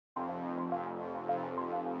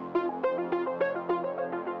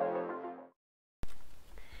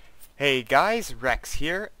Hey guys, Rex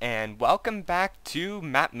here, and welcome back to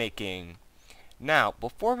Mapmaking. Now,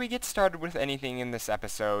 before we get started with anything in this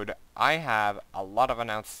episode, I have a lot of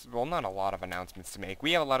not a lot of announcements to make.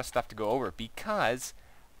 We have a lot of stuff to go over because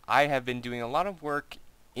I have been doing a lot of work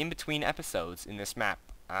in between episodes in this map.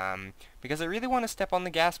 Because I really want to step on the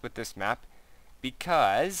gas with this map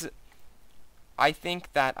because I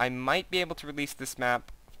think that I might be able to release this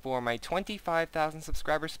map for my 25,000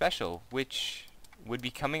 subscriber special, which would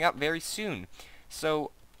be coming up very soon.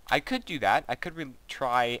 So I could do that. I could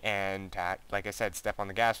try and, like I said, step on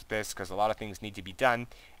the gas with this because a lot of things need to be done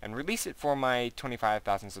and release it for my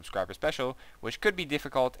 25,000 subscriber special, which could be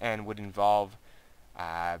difficult and would involve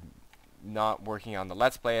not working on the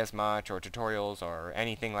Let's Play as much or tutorials or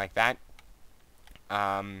anything like that.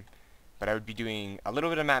 But I would be doing a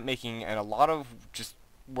little bit of map making and a lot of just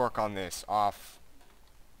work on this off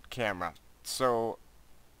camera. So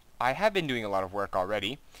I have been doing a lot of work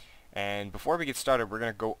already, and before we get started we're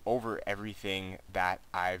going to go over everything that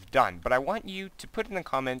I've done. But I want you to put in the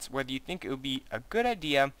comments whether you think it would be a good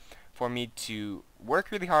idea for me to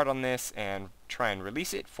work really hard on this and try and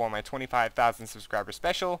release it for my 25,000 subscriber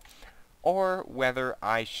special, or whether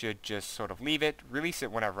I should just sort of leave it, release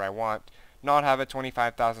it whenever I want, not have a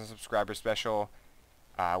 25,000 subscriber special.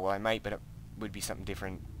 Well, I might, but it would be something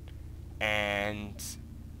different, and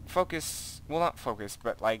focus, well, not focus,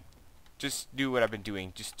 but like just do what I've been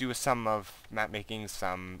doing. Just do some of map making,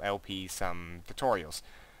 some LP, some tutorials.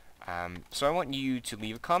 So I want you to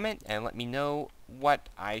leave a comment and let me know what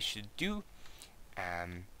I should do,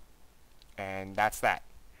 and that's that.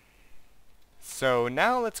 So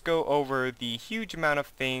now let's go over the huge amount of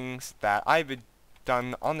things that I've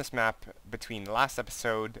done on this map between the last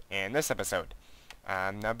episode and this episode.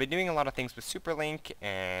 Now I've been doing a lot of things with Superlink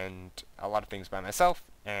and a lot of things by myself,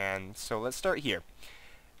 and so let's start here.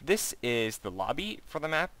 This is the lobby for the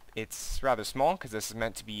map. It's rather small because this is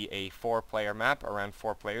meant to be a 4-player map, around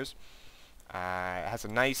 4 players. It has a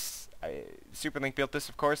nice, Superlink built this,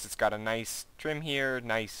 of course. It's got a nice trim here,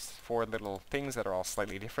 nice 4 little things that are all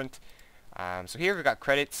slightly different. So here we've got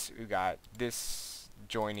credits, we've got this,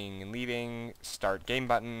 joining and leaving, start game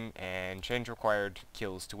button, and change required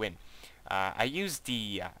kills to win. I used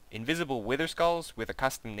the invisible wither skulls with a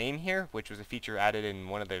custom name here, which was a feature added in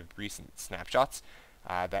one of the recent snapshots,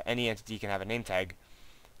 that any entity can have a name tag.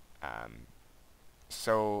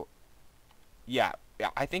 So yeah,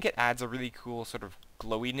 I think it adds a really cool sort of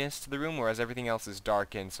glowiness to the room, whereas everything else is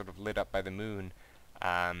dark and sort of lit up by the moon.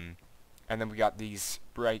 And then we got these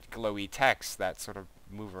bright glowy texts that sort of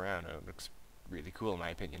move around. It looks really cool in my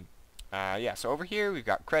opinion. Yeah, so over here we've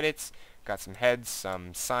got credits, got some heads,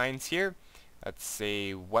 some signs here. Let's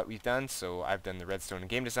say what we've done. So I've done the redstone and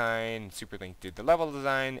game design, Superlink did the level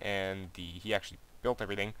design, and he actually built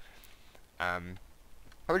everything.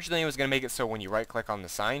 Originally I was going to make it so when you right click on the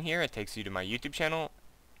sign here it takes you to my YouTube channel,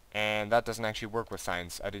 and that doesn't actually work with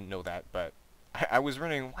signs. I didn't know that, but I was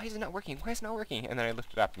wondering, why is it not working? Why is it not working? And then I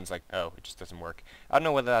looked it up and it's like, oh, it just doesn't work. I don't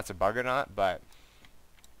know whether that's a bug or not, but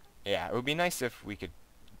yeah, it would be nice if we could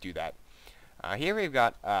do that. Here we've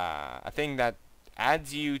got a thing that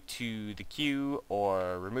adds you to the queue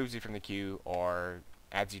or removes you from the queue or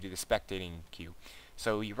adds you to the spectating queue.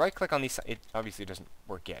 So you right click on these, it obviously doesn't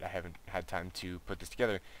work yet, I haven't had time to put this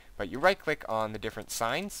together, but you right click on the different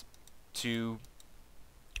signs to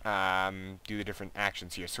do the different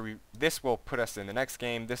actions here. So this will put us in the next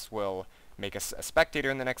game, this will make us a spectator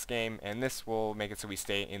in the next game, and this will make it so we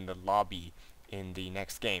stay in the lobby in the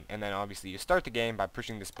next game. And then obviously you start the game by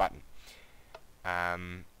pushing this button.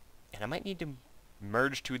 And I might need to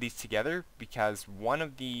merge 2 of these together because one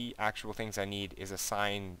of the actual things I need is a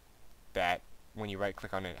sign that when you right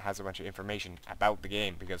click on it has a bunch of information about the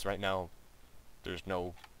game, because right now there's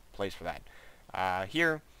no place for that.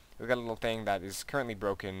 Here we've got a little thing that is currently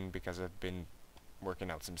broken because I've been working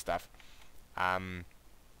out some stuff.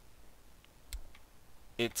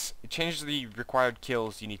 It changes the required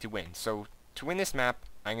kills you need to win. So to win this map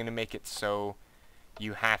I'm going to make it so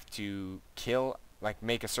you have to kill, like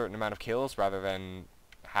make a certain amount of kills rather than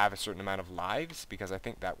have a certain amount of lives, because I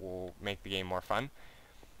think that will make the game more fun.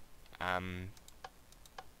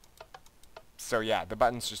 So yeah, the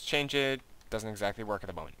buttons just change it, doesn't exactly work at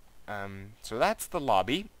the moment. So that's the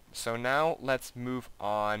lobby. So now let's move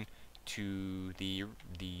on to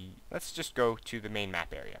let's just go to the main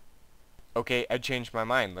map area. Okay, I changed my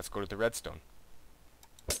mind, let's go to the redstone.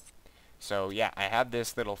 So yeah, I have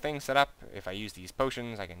this little thing set up. If I use these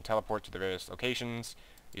potions, I can teleport to the various locations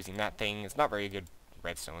using that thing. It's not very good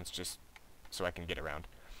redstone, it's just so I can get around.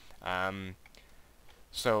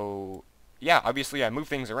 So yeah, obviously I move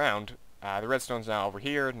things around. The redstone's now over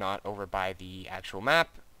here, not over by the actual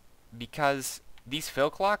map. because these fill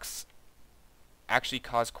clocks actually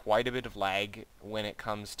cause quite a bit of lag when it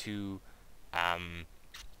comes to um,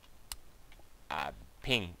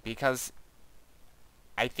 ping, because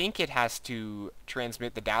I think it has to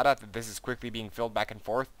transmit the data that this is quickly being filled back and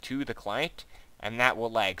forth to the client, and that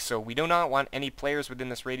will lag. So we do not want any players within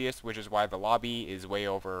this radius, which is why the lobby is way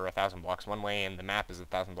over 1,000 blocks one way and the map is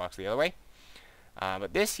 1,000 blocks the other way.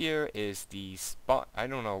 But this here is the spawn. I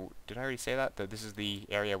don't know, did I already say that? That this is the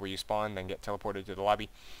area where you spawn, then get teleported to the lobby.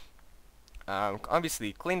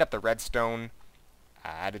 Obviously, cleaned up the redstone,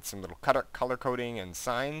 added some little color coding and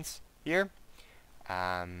signs here.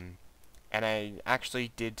 And I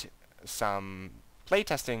actually did some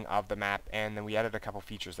playtesting of the map, and then we added a couple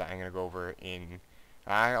features that I'm going to go over in...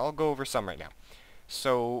 I'll go over some right now.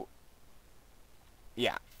 So,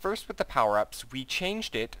 yeah, first with the power-ups, we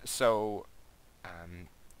changed it so...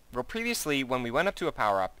 well, previously, when we went up to a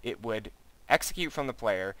power-up, it would execute from the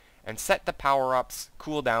player and set the power-up's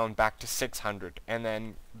cooldown back to 600, and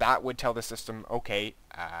then that would tell the system, okay,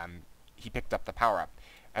 he picked up the power-up,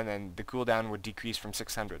 and then the cooldown would decrease from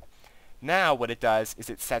 600. Now what it does is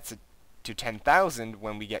it sets it to 10,000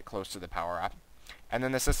 when we get close to the power-up, and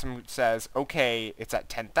then the system says, okay, it's at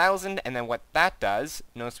 10,000, and then what that does,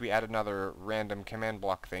 notice we add another random command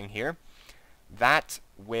block thing here, that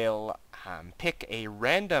will pick a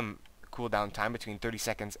random cooldown time between 30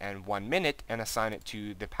 seconds and 1 minute and assign it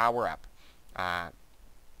to the power-up. And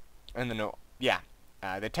then,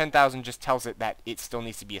 the 10,000 just tells it that it still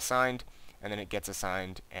needs to be assigned, and then it gets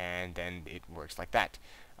assigned, and then it works like that.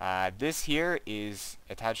 This here is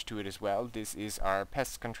attached to it as well. This is our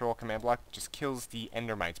pest control command block. Just kills the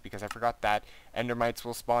endermites, because I forgot that endermites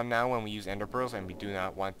will spawn now when we use ender pearls, and we do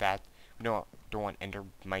not want that. We don't want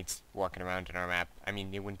endermites walking around in our map. I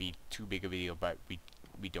mean, it wouldn't be too big a deal, but we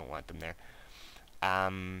don't want them there.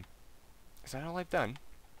 Is that all I've done?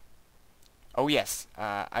 Oh yes,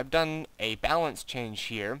 I've done a balance change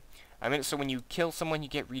here. I mean, so when you kill someone, you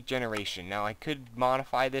get regeneration. Now, I could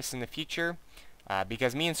modify this in the future.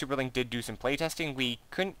 Because me and Superlink did do some playtesting, we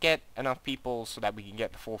couldn't get enough people so that we can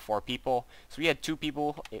get the full 4 people. So we had 2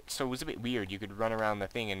 people, so it was a bit weird. You could run around the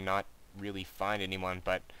thing and not really find anyone,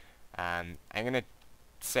 but I'm going to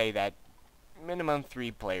say that minimum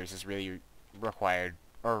 3 players is really required,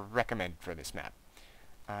 or recommended for this map.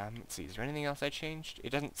 Let's see, is there anything else I changed? It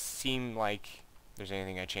doesn't seem like there's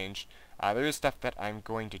anything I changed. There is stuff that I'm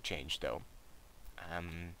going to change, though.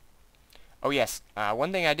 Oh yes,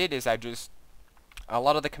 one thing I did is a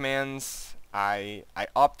lot of the commands I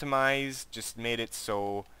optimized, just made it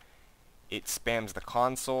so it spams the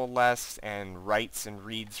console less and writes and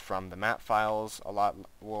reads from the map files a lot.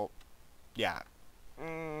 Well, yeah.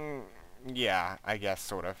 Yeah, I guess,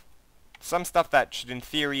 sort of. Some stuff that should, in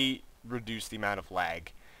theory, reduce the amount of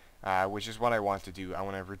lag, which is what I want to do. I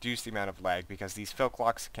want to reduce the amount of lag, because these fill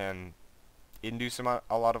clocks can induce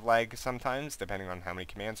a lot of lag sometimes, depending on how many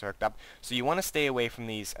commands are hooked up. So you want to stay away from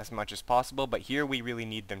these as much as possible, but here we really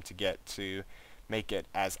need them to get to make it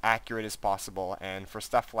as accurate as possible, and for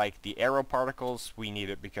stuff like the arrow particles, we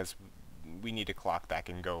need it because we need a clock that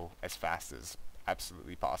can go as fast as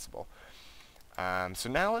absolutely possible. So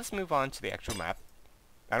now let's move on to the actual map.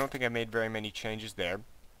 I don't think I made very many changes there,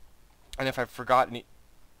 and if I forgot any...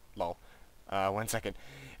 lol. 1 second.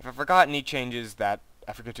 If I forgot any changes that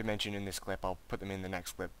I forget to mention in this clip, I'll put them in the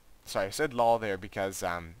next clip. Sorry, I said lol there because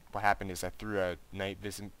what happened is I threw a night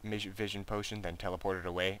vision potion, then teleported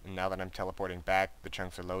away, and now that I'm teleporting back, the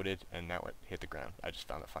chunks are loaded, and now it hit the ground. I just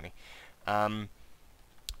found it funny.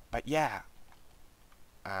 But yeah.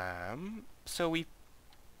 So we've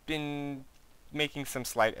been making some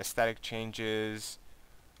slight aesthetic changes.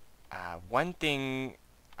 One thing,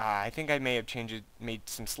 I think I may have made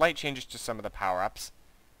some slight changes to some of the power-ups.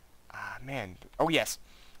 Man. Oh, yes.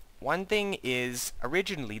 One thing is,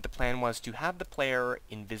 originally, the plan was to have the player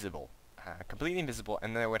invisible. Completely invisible,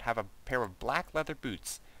 and they would have a pair of black leather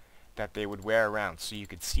boots that they would wear around so you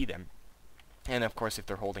could see them. And, of course, if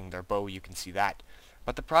they're holding their bow, you can see that.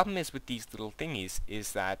 But the problem is with these little thingies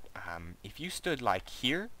is that if you stood, like,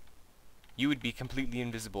 here, you would be completely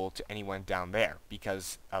invisible to anyone down there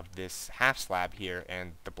because of this half slab here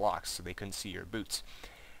and the blocks, so they couldn't see your boots.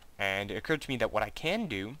 And it occurred to me that what I can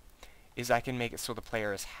do is I can make it so the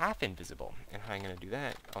player is half invisible. And how I'm going to do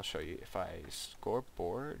that, I'll show you. If I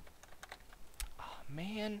scoreboard... Oh,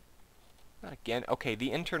 man. Not again. Okay,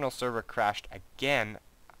 the internal server crashed again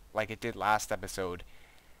like it did last episode.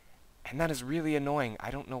 And that is really annoying.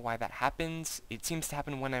 I don't know why that happens. It seems to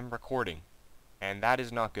happen when I'm recording. And that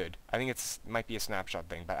is not good. I think it might be a snapshot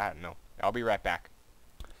thing, but I don't know. I'll be right back.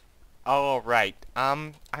 Alright.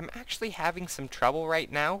 I'm actually having some trouble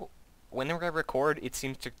right now. Whenever I record, it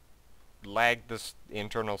seems to lagged this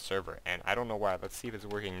internal server, and I don't know why. Let's see if it's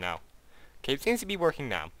working now. Okay, it seems to be working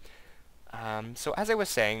now. So as I was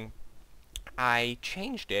saying, I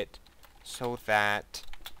changed it so that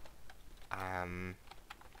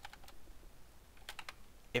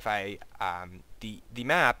if I the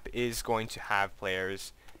map is going to have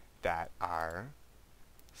players that are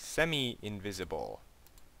semi-invisible,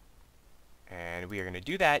 and we are going to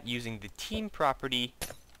do that using the team property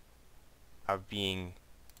of being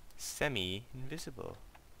semi-invisible.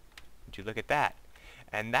 Would you look at that?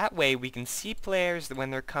 And that way we can see players when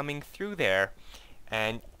they're coming through there,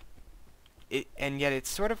 and yet it's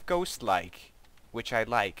sort of ghost-like, which I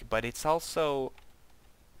like, but it's also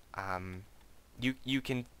you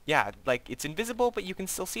can, yeah, like, it's invisible, but you can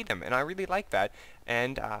still see them, and I really like that.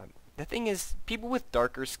 And the thing is, people with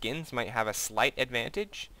darker skins might have a slight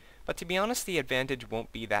advantage, but to be honest, the advantage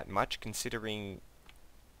won't be that much, considering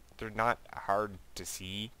they're not hard to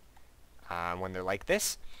see when they're like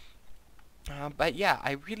this. But yeah,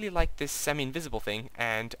 I really like this semi-invisible thing,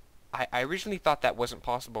 and I originally thought that wasn't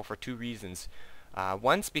possible for two reasons.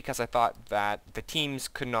 Once, because I thought that the teams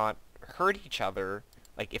could not hurt each other.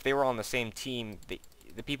 Like, if they were on the same team, the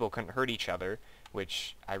people couldn't hurt each other,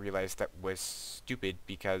 which I realized that was stupid,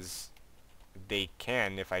 because they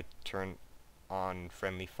can if I turn on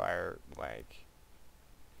friendly fire, like...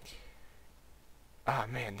 Ah,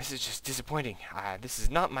 man, this is just disappointing. This is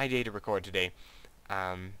not my day to record today.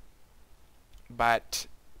 But,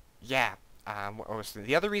 yeah, what was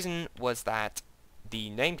the other reason was that the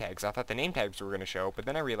name tags, I thought the name tags were going to show, but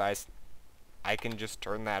then I realized I can just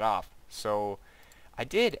turn that off. So I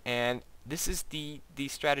did, and this is the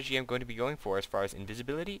strategy I'm going to be going for as far as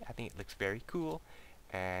invisibility. I think it looks very cool,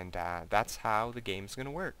 and that's how the game's going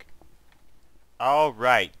to work.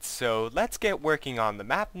 Alright, so let's get working on the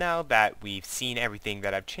map now that we've seen everything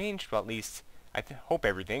that I've changed. Well, at least I hope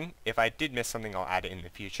everything. If I did miss something, I'll add it in the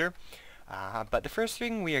future. But the first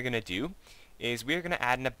thing we are going to do is we are going to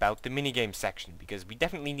add an about the minigame section, because we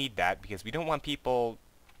definitely need that, because we don't want people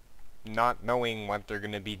not knowing what they're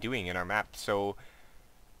going to be doing in our map. So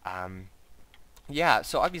yeah,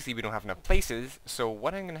 so obviously we don't have enough places, so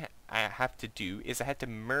what I'm going to have to do is I had to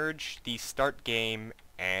merge the start game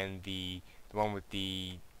and the one with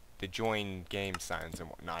the join game signs and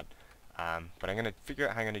whatnot. But I'm going to figure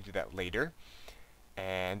out how I'm going to do that later.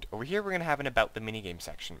 And over here we're going to have an about the minigame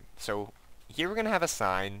section. So here we're going to have a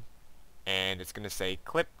sign, and it's going to say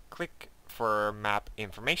click for map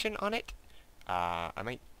information on it. I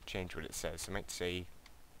might change what it says. I might say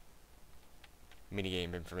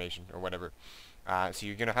minigame information or whatever. So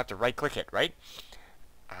you're going to have to right click it, right?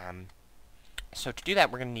 So to do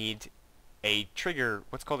that, we're going to need a trigger,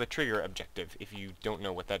 what's called a trigger objective, if you don't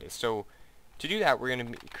know what that is. So to do that, we're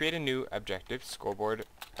going to create a new objective, scoreboard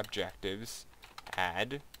objectives,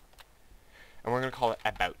 add, and we're going to call it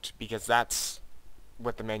about, because that's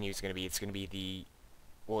what the menu is going to be. It's going to be the,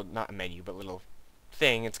 well, not a menu, but little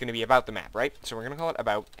thing. It's going to be about the map, right? So we're going to call it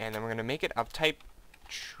about, and then we're going to make it of type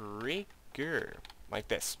trigger, like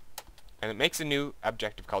this. And it makes a new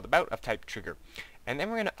objective called about of type trigger. And then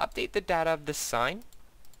we're going to update the data of this sign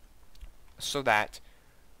so that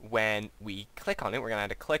when we click on it, we're going to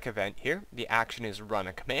add a click event here. The action is run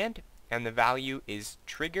a command, and the value is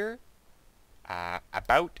trigger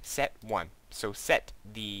about set 1. So set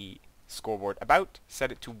the scoreboard about,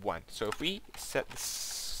 set it to 1. So if we set the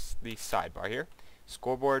sidebar here,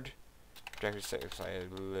 scoreboard, and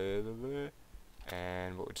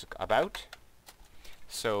what was about,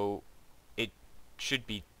 so it should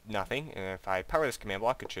be nothing, and if I power this command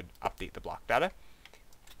block, it should update the block data.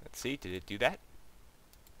 Let's see, did it do that?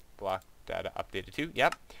 Block data updated too,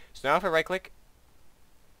 yep. So now if I right click,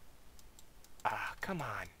 come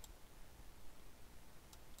on.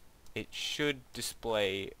 It should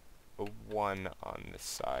display a 1 on this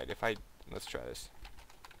side. If I, let's try this.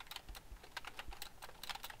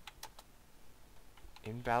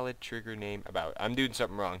 Invalid trigger name about. I'm doing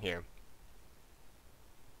something wrong here.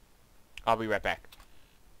 I'll be right back.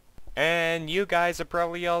 And you guys are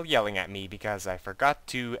probably all yelling at me because I forgot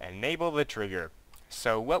to enable the trigger.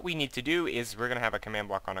 So what we need to do is we're going to have a command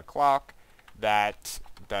block on a clock that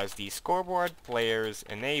does the scoreboard players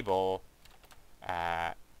enable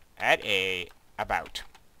at a about.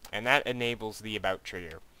 And that enables the about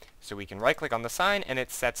trigger. So we can right click on the sign and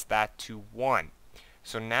it sets that to 1.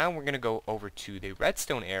 So now we're going to go over to the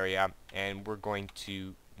redstone area and we're going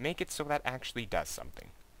to make it so that actually does something.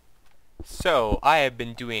 So I have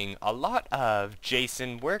been doing a lot of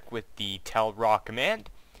JSON work with the tellraw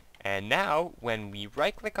command, and now when we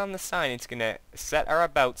right click on the sign, it's going to set our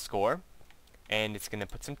about score and it's going to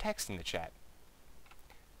put some text in the chat.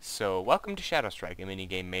 So welcome to ShadowStrike, a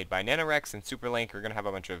minigame made by Nanorex and Superlink. We're going to have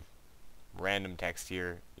a bunch of random text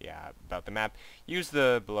here, about the map. Use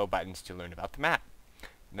the below buttons to learn about the map.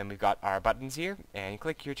 And then we've got our buttons here, and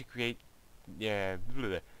click here to create,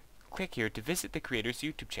 click here to visit the creator's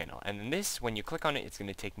YouTube channel. And then this, when you click on it, it's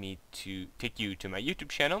going to take you to my YouTube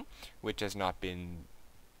channel, which has not been,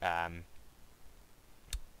 what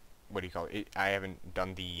do you call it? I haven't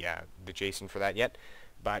done the JSON for that yet.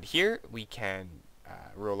 But here we can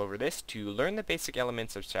roll over this to learn the basic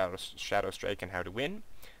elements of ShadowStrike and how to win,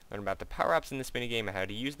 learn about the power-ups in this minigame and how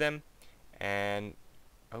to use them, and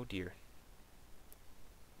oh dear.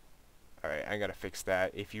 Alright, I gotta fix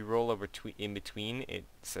that. If you roll over in between, it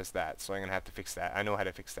says that, so I'm gonna have to fix that. I know how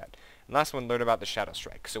to fix that. And last one, learn about the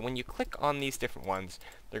ShadowStrike. So when you click on these different ones,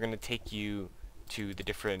 they're gonna take you to the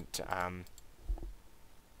different,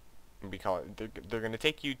 they're gonna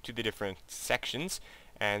take you to the different sections.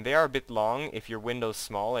 And they are a bit long. If your window's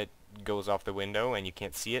small, it goes off the window and you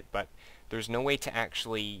can't see it, but there's no way to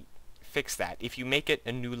actually fix that. If you make it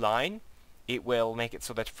a new line, it will make it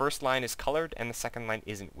so that first line is colored and the second line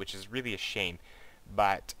isn't, which is really a shame.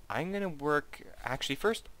 But I'm going to work, actually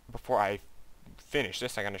first, before I finish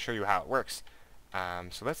this, I'm going to show you how it works.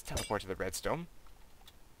 So let's teleport to the redstone.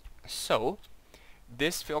 So,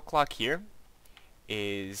 this fill clock here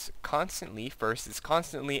is constantly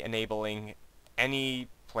enabling any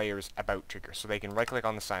player's about trigger, so they can right click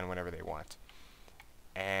on the sign whenever they want.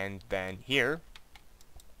 And then here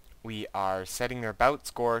we are setting their about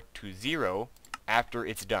score to 0 after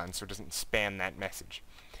it's done, so it doesn't spam that message.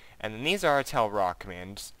 And then these are our tellraw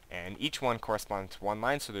commands, and each one corresponds to one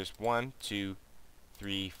line, so there's 1, 2,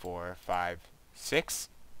 3, 4, 5, 6,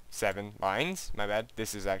 7 lines. My bad,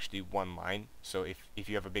 this is actually one line, so if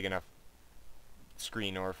you have a big enough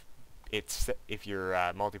screen, or if your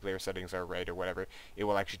multiplayer settings are right or whatever, it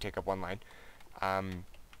will actually take up one line.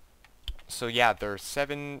 So yeah, there's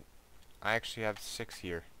 7. I actually have 6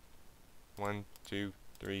 here. 1, 2,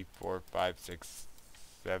 3, 4, 5, 6,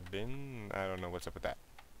 7. I don't know what's up with that.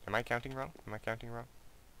 Am I counting wrong?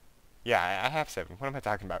 Yeah, I have 7. What am I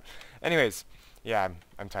talking about? Anyways, yeah,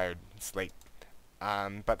 I'm tired. It's late.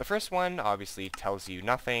 But the first one obviously tells you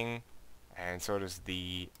nothing, and so does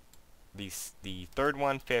the third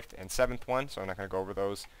one, fifth, and seventh one, so I'm not going to go over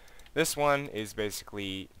those. This one is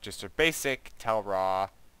basically just a basic tellraw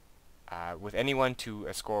with anyone to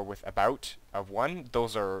a score with about of 1.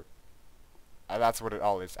 Those are that's what it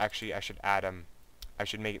all is. Actually, I should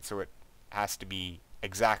make it so it has to be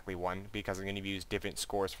exactly 1, because I'm going to use different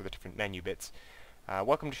scores for the different menu bits.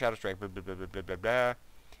 Welcome to ShadowStrike, blah blah blah blah blah blah blah,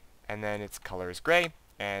 and then its color is gray,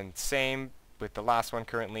 and same with the last one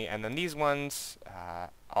currently. And then these ones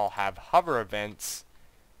all have hover events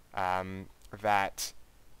that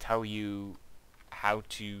tell you how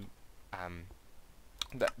to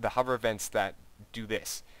the hover events that do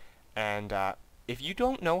this. And if you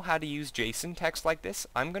don't know how to use JSON text like this,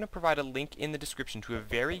 I'm going to provide a link in the description to a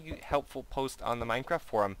very helpful post on the Minecraft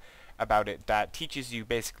forum about it that teaches you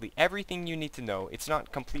basically everything you need to know. It's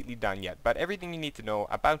not completely done yet, but everything you need to know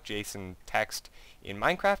about JSON text in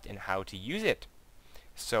Minecraft and how to use it.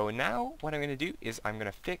 So now what I'm going to do is I'm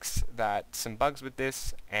going to fix some bugs with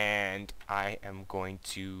this, and I am going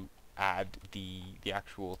to add the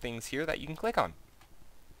actual things here that you can click on.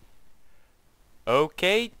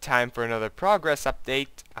 Okay, time for another progress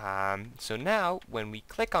update. So now when we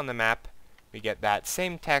click on the map, we get that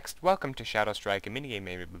same text, welcome to ShadowStrike, a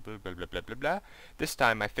minigame, blah blah blah blah blah blah. This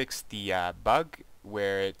time I fixed the bug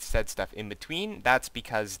where it said stuff in between. That's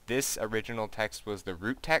because this original text was the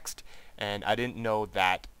root text, and I didn't know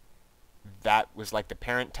that that was like the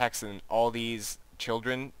parent text, and all these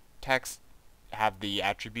children text have the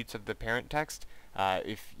attributes of the parent text.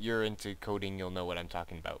 If you're into coding, you'll know what I'm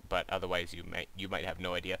talking about, but otherwise you might have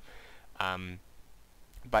no idea.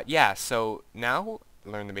 But yeah, so now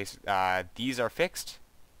learn the basics. These are fixed.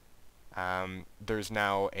 There's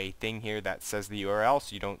now a thing here that says the URL,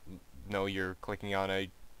 so you don't know you're clicking on a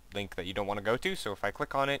link that you don't want to go to. So if I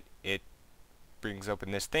click on it, it brings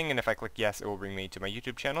open this thing, and if I click yes, it will bring me to my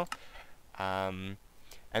YouTube channel. And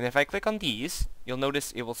if I click on these, you'll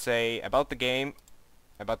notice it will say about the game,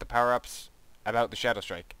 about the power-ups, about the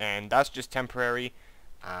ShadowStrike, and that's just temporary.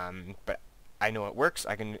 But I know it works.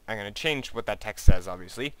 I'm gonna change what that text says,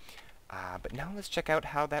 obviously. But now let's check out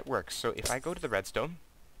how that works. So if I go to the redstone,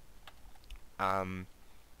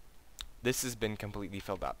 this has been completely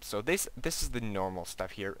filled up. So this is the normal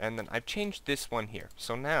stuff here, and then I've changed this one here.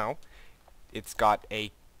 So now it's got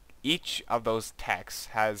each of those texts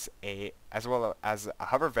has as well as a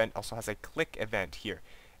hover event, also has a click event here.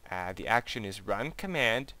 The action is run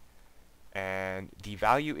command, and the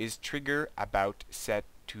value is trigger about set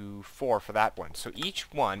to 4 for that one. So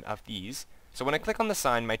each one of these, so when I click on the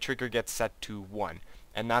sign, my trigger gets set to 1.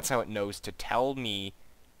 And that's how it knows to tell me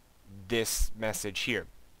this message here.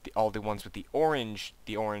 All the ones with the orange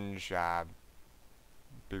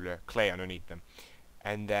clay underneath them.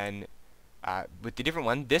 And then with the different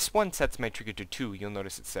one, this one sets my trigger to 2. You'll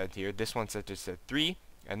notice it said here. This one sets it to 3,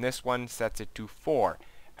 and this one sets it to 4.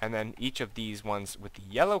 And then each of these ones with the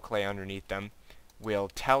yellow clay underneath them will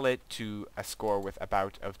tell it to a score with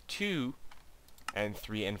about of 2 and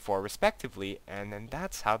 3 and 4 respectively, and then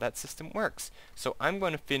that's how that system works. So I'm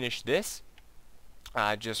going to finish this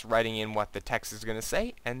just writing in what the text is going to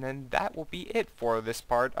say, and then that will be it for this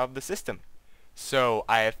part of the system. So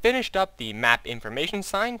I have finished up the map information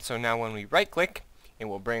sign, so now when we right click, it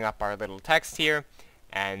will bring up our little text here,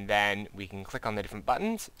 and then we can click on the different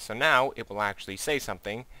buttons. So now it will actually say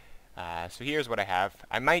something. So here's what I have.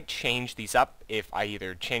 I might change these up if I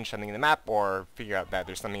either change something in the map or figure out that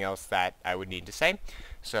there's something else that I would need to say.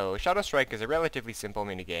 So ShadowStrike is a relatively simple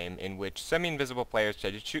minigame in which semi-invisible players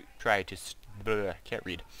try to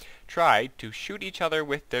shoot each other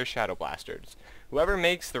with their shadow blasters. Whoever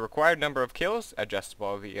makes the required number of kills,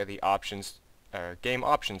 adjustable via the game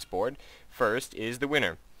options board, first is the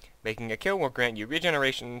winner. Making a kill will grant you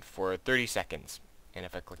regeneration for 30 seconds. And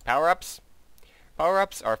if I click power-ups,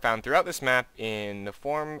 power-ups are found throughout this map in the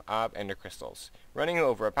form of ender crystals. Running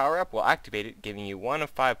over a power-up will activate it, giving you 1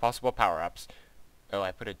 of 5 possible power-ups. Oh,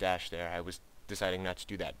 I put a dash there. I was deciding not to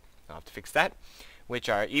do that. I'll have to fix that. Which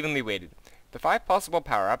are evenly weighted. The 5 possible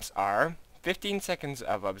power-ups are 15 seconds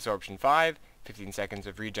of absorption 5, 15 seconds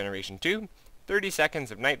of regeneration 2, 30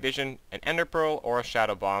 seconds of night vision, an ender pearl, or a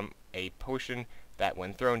shadow bomb, a potion that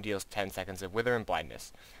when thrown deals 10 seconds of wither and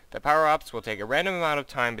blindness. The power-ups will take a random amount of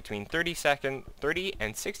time between 30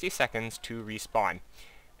 and 60 seconds to respawn.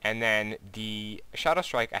 And then the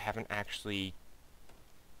ShadowStrike I haven't actually...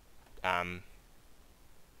 oh,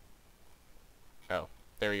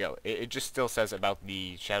 there we go. It just still says about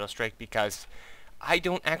the ShadowStrike because I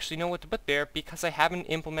don't actually know what to put there because I haven't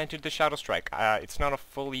implemented the ShadowStrike. It's not a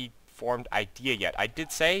fully formed idea yet. I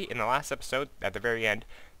did say in the last episode, at the very end,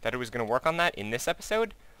 that I was going to work on that in this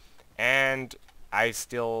episode, and I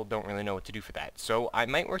still don't really know what to do for that. So I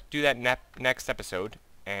might do that next episode,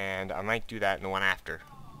 and I might do that in the one after.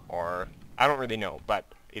 Or, I don't really know, but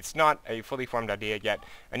it's not a fully formed idea yet.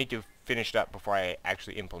 I need to finish it up before I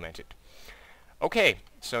actually implement it. Okay,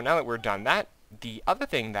 so now that we're done that, the other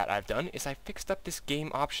thing that I've done is I fixed up this game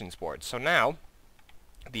options board. So now,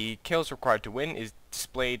 the kills required to win is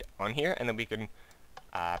displayed on here, and then we can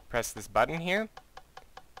press this button here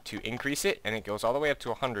to increase it, and it goes all the way up to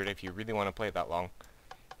 100 if you really want to play that long.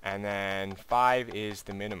 And then 5 is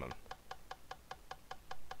the minimum.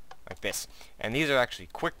 Like this. And these are actually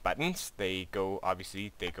quick buttons. They go,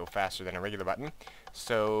 obviously, they go faster than a regular button.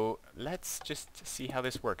 So let's just see how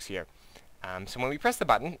this works here. So when we press the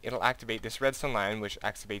button, it'll activate this redstone line, which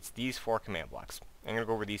activates these 4 command blocks. I'm going to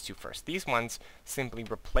go over these 2 first. These ones simply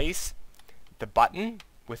replace the button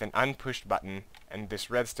with an unpushed button, and this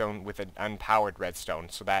redstone with an unpowered redstone,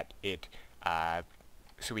 so that it,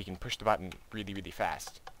 so we can push the button really, really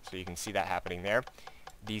fast. So you can see that happening there.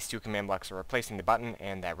 These 2 command blocks are replacing the button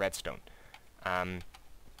and that redstone. And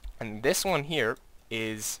this one here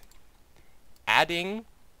is adding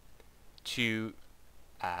to,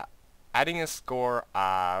 adding a score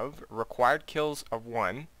of required kills of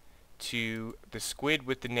 1 to the squid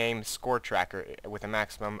with the name score tracker with a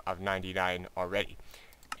maximum of 99 already.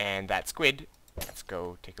 And that squid, let's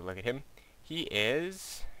go take a look at him. He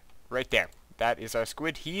is right there. That is our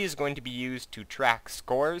squid. He is going to be used to track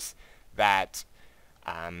scores that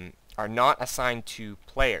are not assigned to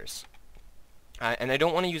players. And I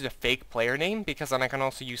don't want to use a fake player name because then I can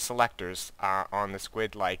also use selectors on the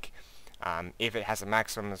squid, like if it has a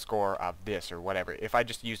maximum score of this or whatever. If I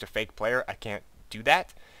just used a fake player, I can't do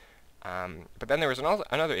that. But then there was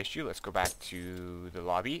another issue. Let's go back to the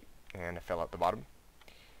lobby and fill out the bottom.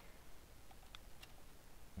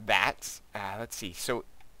 Let's see. So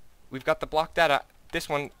we've got the block data. This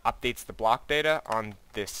one updates the block data on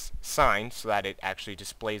this sign so that it actually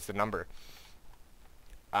displays the number.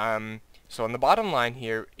 So on the bottom line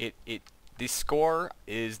here, the score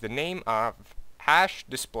is the name of hash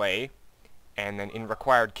display and then in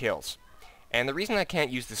required kills. And the reason I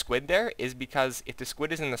can't use the squid there is because if the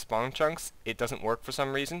squid is in the spawn chunks, it doesn't work for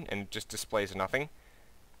some reason and it just displays nothing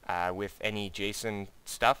with any JSON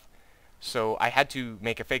stuff. So I had to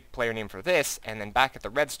make a fake player name for this, and then back at the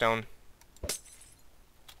redstone,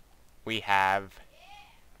 we have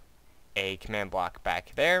a command block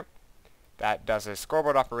back there that does a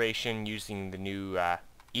scoreboard operation using the new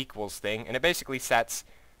equals thing, and it basically sets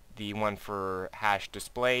the one for hash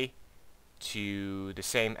display to the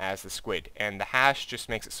same as the squid. And the hash just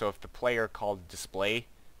makes it so if the player called display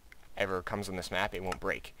ever comes on this map, it won't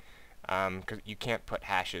break. Because you can't put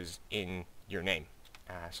hashes in your name.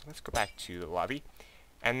 So let's go back to the lobby.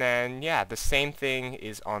 And then, yeah, the same thing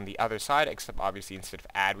is on the other side, except obviously instead of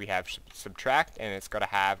add, we have subtract, and it's got to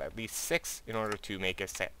have at least 6 in order to make a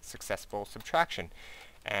successful subtraction.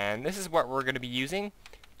 And this is what we're going to be using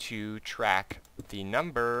to track the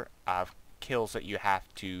number of kills that you have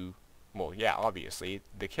to, well, yeah, obviously,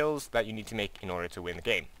 the kills that you need to make in order to win the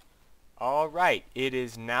game. Alright, it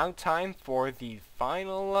is now time for the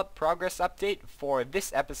final progress update for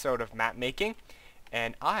this episode of Mapmaking.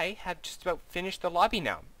 And I have just about finished the lobby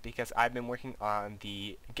now, because I've been working on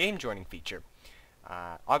the game joining feature.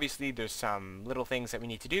 Obviously, there's some little things that we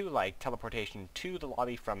need to do, like teleportation to the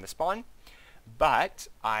lobby from the spawn, but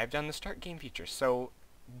I've done the start game feature. So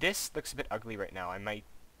this looks a bit ugly right now. I might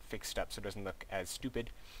fix it up so it doesn't look as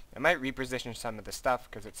stupid. I might reposition some of the stuff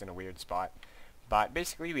because it's in a weird spot. But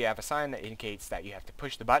basically, we have a sign that indicates that you have to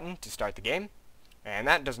push the button to start the game. And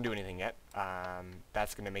that doesn't do anything yet.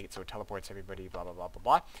 That's going to make it so it teleports everybody, blah, blah, blah, blah,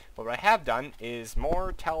 blah. But what I have done is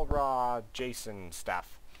more tellraw JSON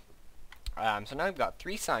stuff. So now I've got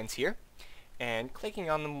 3 signs here, and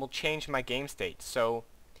clicking on them will change my game state. So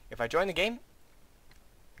if I join the game,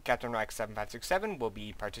 Captain Rex 7567 will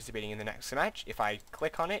be participating in the next match. If I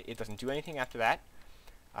click on it, it doesn't do anything after that.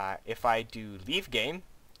 If I do leave game,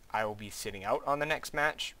 I will be sitting out on the next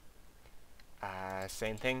match.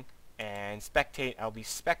 Same thing. And spectate, I'll be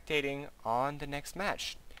spectating on the next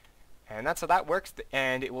match. And that's how that works,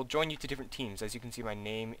 and it will join you to different teams. As you can see, my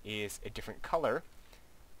name is a different color.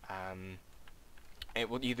 It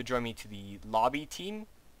will either join me to the lobby team,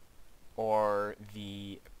 or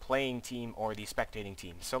the playing team, or the spectating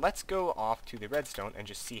team. So let's go off to the redstone and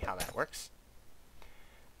just see how that works.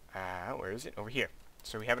 Where is it? Over here.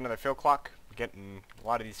 So we have another fill clock. We're getting a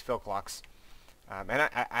lot of these fill clocks. And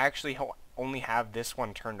I actually only have this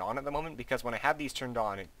one turned on at the moment, because when I have these turned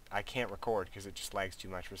on, I can't record because it just lags too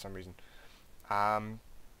much for some reason.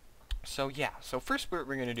 So yeah, so first what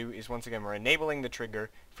we're going to do is, once again, we're enabling the trigger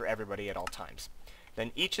for everybody at all times.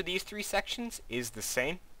 Then each of these 3 sections is the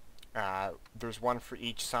same. There's one for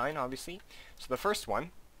each sign, obviously. So the first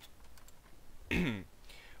one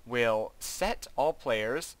will set all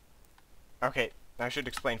players. Okay, I should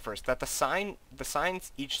explain first that the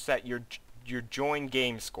signs each set your join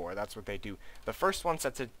game score. That's what they do. The first one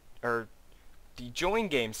sets it, or the join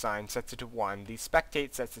game sign sets it to 1, the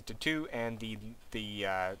spectate sets it to 2, and the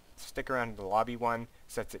stick around the lobby one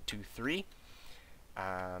sets it to 3.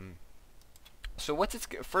 So what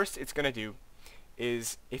first it's going to do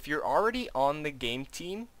is, if you're already on the game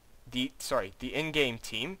team, the in-game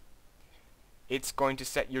team, it's going to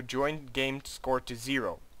set your join game score to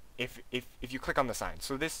 0. If you click on the sign.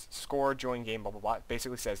 So this score, join game, blah, blah, blah,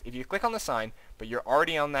 basically says, if you click on the sign, but you're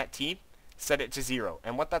already on that team, set it to 0.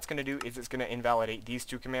 And what that's going to do is it's going to invalidate these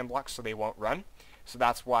 2 command blocks so they won't run. So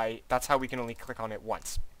that's how we can only click on it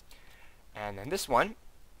once. And then this one,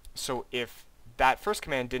 so if that first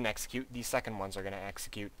command didn't execute, these second ones are going to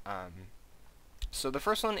execute. So the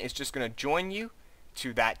first one is just going to join you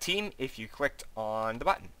to that team if you clicked on the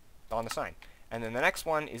button, on the sign. And then the next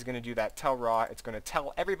one is going to do that tellraw. It's going to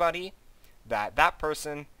tell everybody that that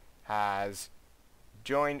person has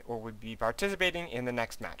joined or would be participating in the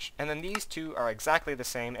next match. And then these 2 are exactly the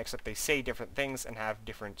same, except they say different things and have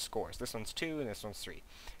different scores. This one's 2 and this one's 3.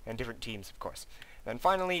 And different teams, of course. Then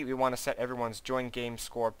finally, we want to set everyone's join game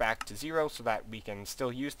score back to 0 so that we can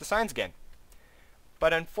still use the signs again.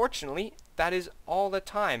 But unfortunately, that is all the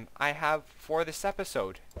time I have for this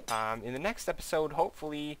episode. In the next episode,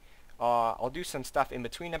 hopefully, I'll do some stuff in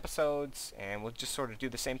between episodes, and we'll just sort of do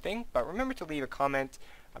the same thing. But remember to leave a comment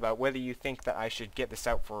about whether you think that I should get this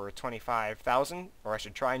out for 25,000, or I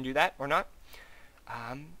should try and do that, or not.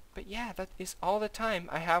 But yeah, that is all the time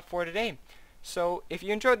I have for today. So if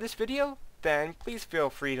you enjoyed this video, then please feel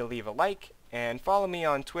free to leave a like, and follow me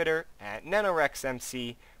on Twitter at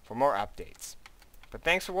NanoRexMC for more updates. But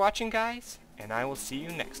thanks for watching, guys, and I will see you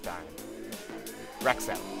next time. Rex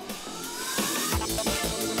out.